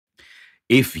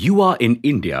If you are in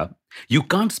India, you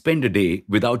can't spend a day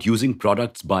without using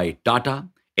products by Tata,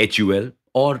 HUL,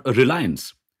 or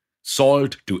Reliance.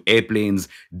 Salt to airplanes,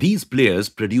 these players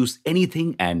produce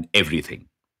anything and everything.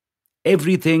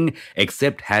 Everything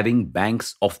except having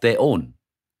banks of their own.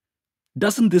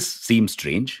 Doesn't this seem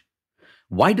strange?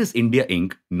 Why does India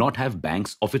Inc. not have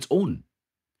banks of its own?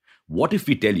 What if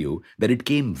we tell you that it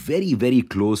came very, very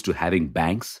close to having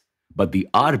banks, but the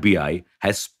RBI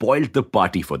has spoiled the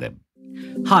party for them?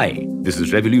 Hi, this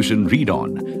is Revolution Read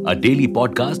On, a daily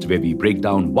podcast where we break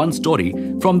down one story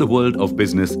from the world of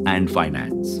business and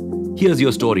finance. Here's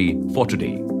your story for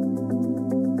today.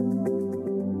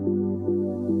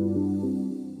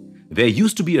 There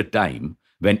used to be a time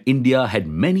when India had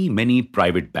many, many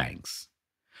private banks.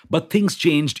 But things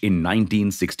changed in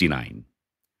 1969.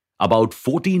 About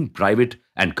 14 private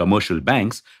and commercial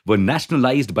banks were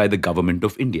nationalized by the government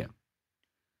of India.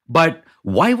 But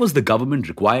why was the government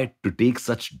required to take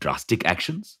such drastic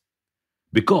actions?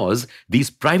 Because these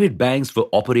private banks were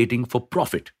operating for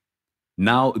profit.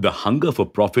 Now, the hunger for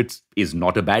profits is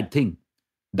not a bad thing.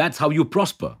 That's how you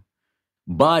prosper.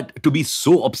 But to be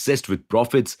so obsessed with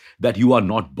profits that you are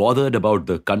not bothered about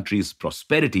the country's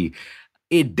prosperity,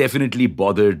 it definitely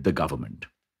bothered the government.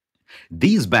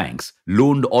 These banks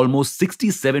loaned almost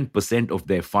 67% of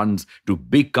their funds to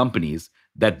big companies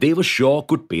that they were sure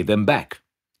could pay them back.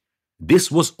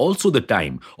 This was also the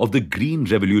time of the Green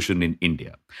Revolution in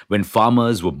India, when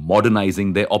farmers were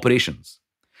modernizing their operations.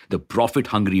 The profit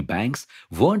hungry banks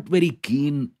weren't very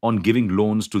keen on giving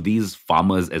loans to these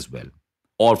farmers as well,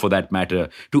 or for that matter,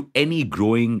 to any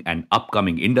growing and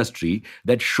upcoming industry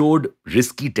that showed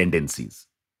risky tendencies.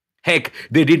 Heck,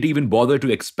 they didn't even bother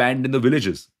to expand in the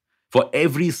villages. For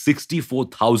every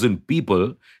 64,000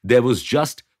 people, there was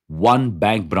just one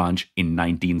bank branch in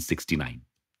 1969.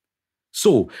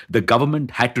 So, the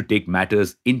government had to take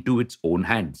matters into its own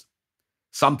hands.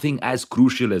 Something as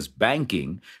crucial as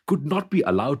banking could not be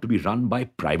allowed to be run by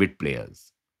private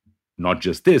players. Not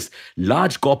just this,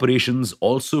 large corporations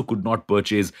also could not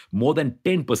purchase more than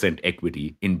 10%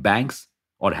 equity in banks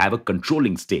or have a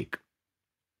controlling stake.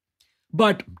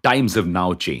 But times have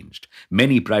now changed.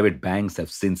 Many private banks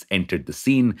have since entered the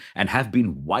scene and have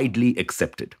been widely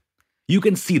accepted. You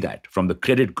can see that from the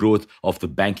credit growth of the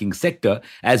banking sector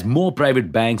as more private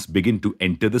banks begin to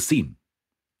enter the scene.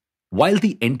 While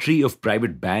the entry of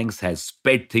private banks has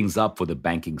sped things up for the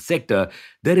banking sector,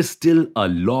 there is still a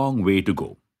long way to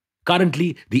go.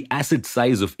 Currently, the asset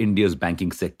size of India's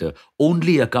banking sector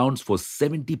only accounts for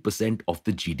 70% of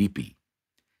the GDP.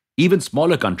 Even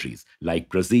smaller countries like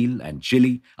Brazil and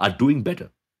Chile are doing better.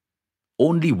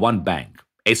 Only one bank,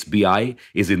 SBI,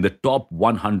 is in the top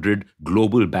 100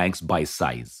 global banks by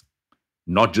size.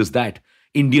 Not just that,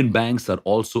 Indian banks are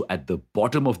also at the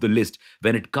bottom of the list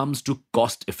when it comes to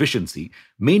cost efficiency,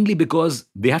 mainly because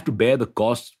they have to bear the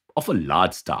cost of a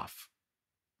large staff.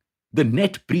 The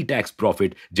net pre-tax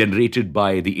profit generated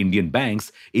by the Indian banks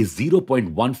is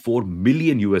 0.14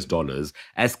 million US dollars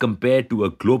as compared to a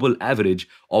global average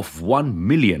of 1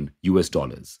 million US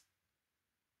dollars.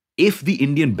 If the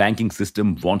Indian banking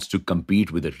system wants to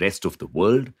compete with the rest of the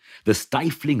world, the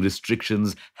stifling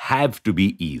restrictions have to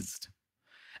be eased.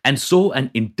 And so, an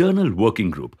internal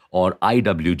working group, or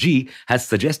IWG, has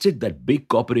suggested that big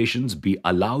corporations be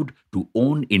allowed to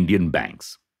own Indian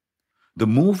banks. The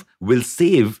move will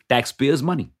save taxpayers'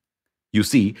 money. You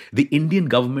see, the Indian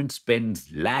government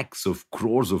spends lakhs of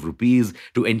crores of rupees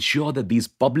to ensure that these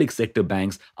public sector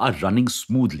banks are running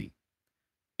smoothly.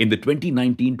 In the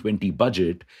 2019-20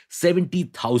 budget,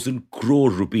 70,000 crore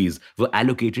rupees were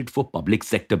allocated for public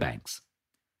sector banks.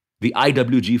 The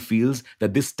IWG feels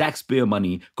that this taxpayer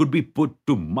money could be put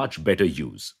to much better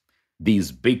use.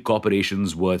 These big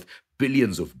corporations worth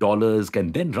billions of dollars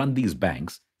can then run these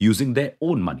banks using their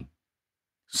own money.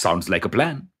 Sounds like a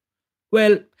plan.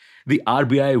 Well, the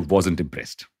RBI wasn't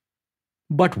impressed.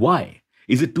 But why?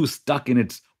 Is it too stuck in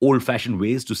its old fashioned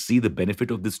ways to see the benefit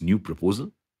of this new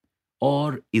proposal?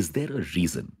 Or is there a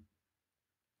reason?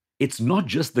 It's not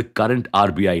just the current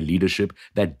RBI leadership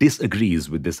that disagrees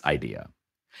with this idea.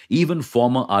 Even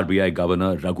former RBI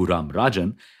Governor Raghuram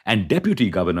Rajan and Deputy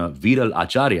Governor Viral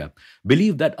Acharya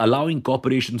believe that allowing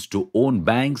corporations to own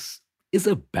banks is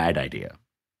a bad idea.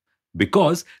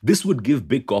 Because this would give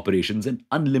big corporations an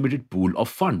unlimited pool of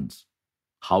funds.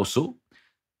 How so?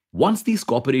 Once these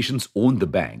corporations own the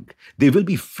bank, they will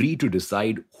be free to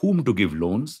decide whom to give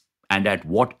loans and at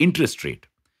what interest rate.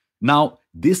 Now,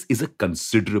 this is a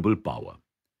considerable power.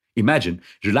 Imagine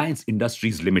Reliance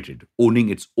Industries Limited owning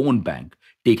its own bank,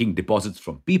 taking deposits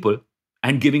from people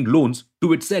and giving loans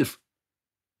to itself.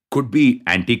 Could be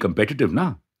anti competitive,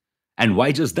 na? And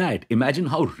why just that? Imagine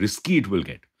how risky it will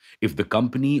get. If the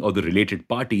company or the related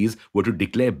parties were to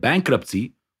declare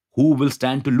bankruptcy, who will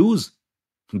stand to lose?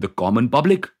 The common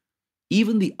public.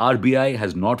 Even the RBI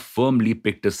has not firmly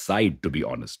picked a side, to be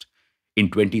honest. In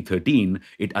 2013,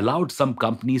 it allowed some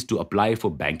companies to apply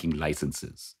for banking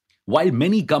licenses. While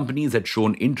many companies had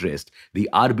shown interest, the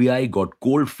RBI got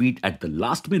cold feet at the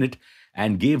last minute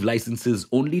and gave licenses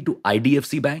only to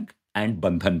IDFC Bank and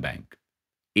Bandhan Bank.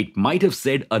 It might have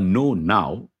said a no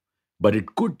now, but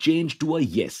it could change to a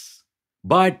yes.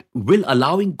 But will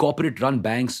allowing corporate run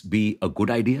banks be a good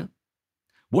idea?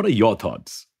 What are your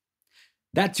thoughts?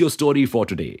 That's your story for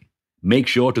today. Make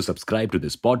sure to subscribe to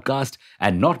this podcast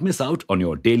and not miss out on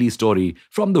your daily story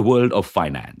from the world of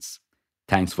finance.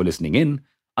 Thanks for listening in.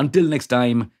 Until next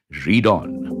time, read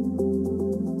on.